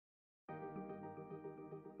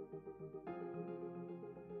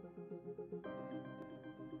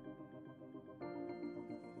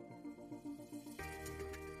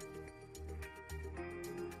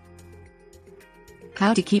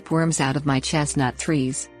How to keep worms out of my chestnut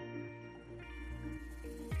trees.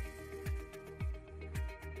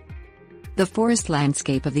 The forest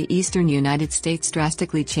landscape of the eastern United States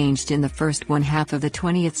drastically changed in the first one-half of the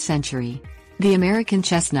 20th century. The American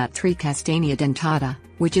chestnut tree Castanea dentata,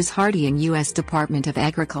 which is hardy in U.S. Department of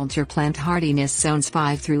Agriculture plant hardiness zones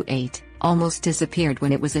 5 through 8, almost disappeared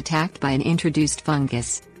when it was attacked by an introduced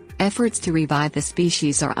fungus. Efforts to revive the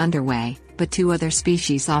species are underway, but two other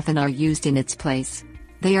species often are used in its place.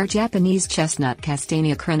 They are Japanese chestnut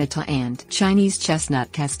Castanea crenata and Chinese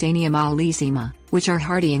chestnut Castanea mollissima, which are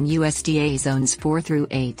hardy in USDA zones 4 through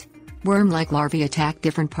 8. Worm-like larvae attack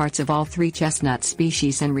different parts of all three chestnut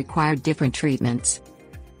species and require different treatments.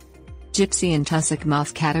 Gypsy and tussock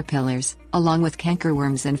moth caterpillars, along with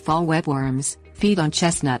cankerworms and fall webworms, feed on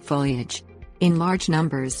chestnut foliage. In large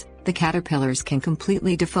numbers, the caterpillars can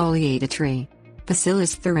completely defoliate a tree.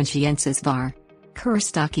 Bacillus thuringiensis var.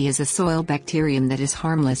 Kurostaki is a soil bacterium that is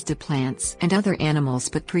harmless to plants and other animals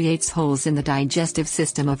but creates holes in the digestive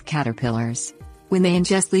system of caterpillars. When they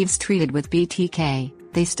ingest leaves treated with BTK,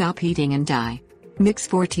 they stop eating and die. Mix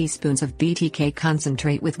 4 teaspoons of BTK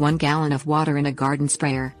concentrate with 1 gallon of water in a garden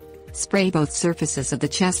sprayer. Spray both surfaces of the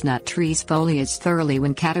chestnut tree's foliage thoroughly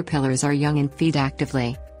when caterpillars are young and feed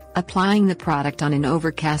actively. Applying the product on an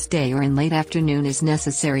overcast day or in late afternoon is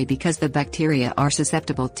necessary because the bacteria are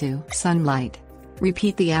susceptible to sunlight.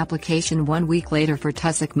 Repeat the application 1 week later for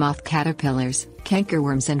tussock moth caterpillars,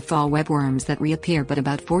 cankerworms and fall webworms that reappear, but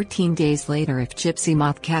about 14 days later if gypsy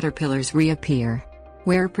moth caterpillars reappear.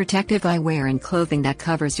 Wear protective eyewear and clothing that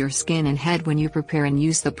covers your skin and head when you prepare and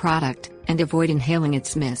use the product, and avoid inhaling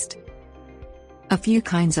its mist. A few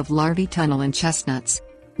kinds of larvae tunnel in chestnuts.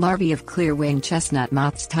 Larvae of clear-winged chestnut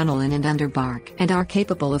moths tunnel in and under bark and are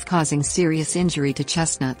capable of causing serious injury to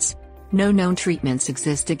chestnuts. No known treatments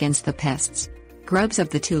exist against the pests. Grubs of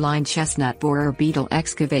the two-lined chestnut borer beetle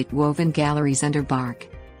excavate woven galleries under bark.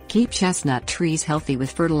 Keep chestnut trees healthy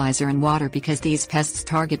with fertilizer and water because these pests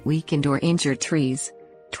target weakened or injured trees.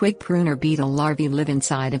 Twig pruner beetle larvae live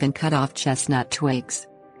inside of and cut off chestnut twigs.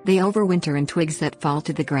 They overwinter in twigs that fall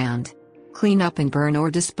to the ground. Clean up and burn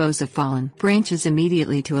or dispose of fallen branches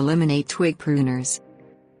immediately to eliminate twig pruners.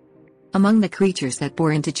 Among the creatures that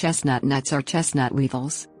bore into chestnut nuts are chestnut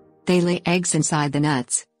weevils. They lay eggs inside the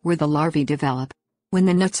nuts, where the larvae develop. When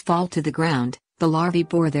the nuts fall to the ground, the larvae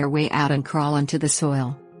bore their way out and crawl into the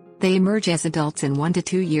soil. They emerge as adults in 1 to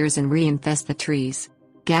 2 years and reinfest the trees.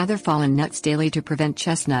 Gather fallen nuts daily to prevent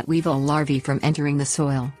chestnut weevil larvae from entering the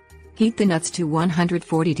soil. Heat the nuts to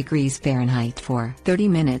 140 degrees Fahrenheit for 30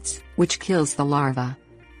 minutes, which kills the larva.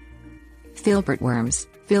 Filbert worms,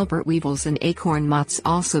 filbert weevils and acorn moths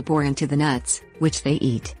also bore into the nuts, which they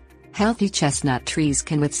eat. Healthy chestnut trees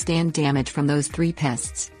can withstand damage from those three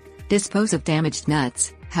pests. Dispose of damaged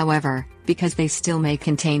nuts, however, because they still may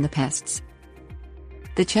contain the pests.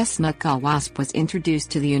 The chestnut gall wasp was introduced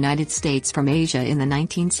to the United States from Asia in the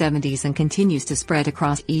 1970s and continues to spread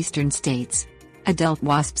across eastern states. Adult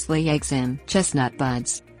wasps lay eggs in chestnut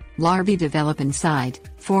buds. Larvae develop inside,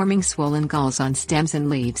 forming swollen galls on stems and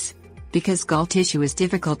leaves. Because gall tissue is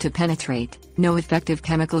difficult to penetrate, no effective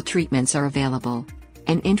chemical treatments are available.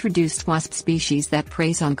 An introduced wasp species that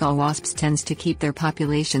preys on gall wasps tends to keep their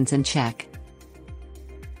populations in check.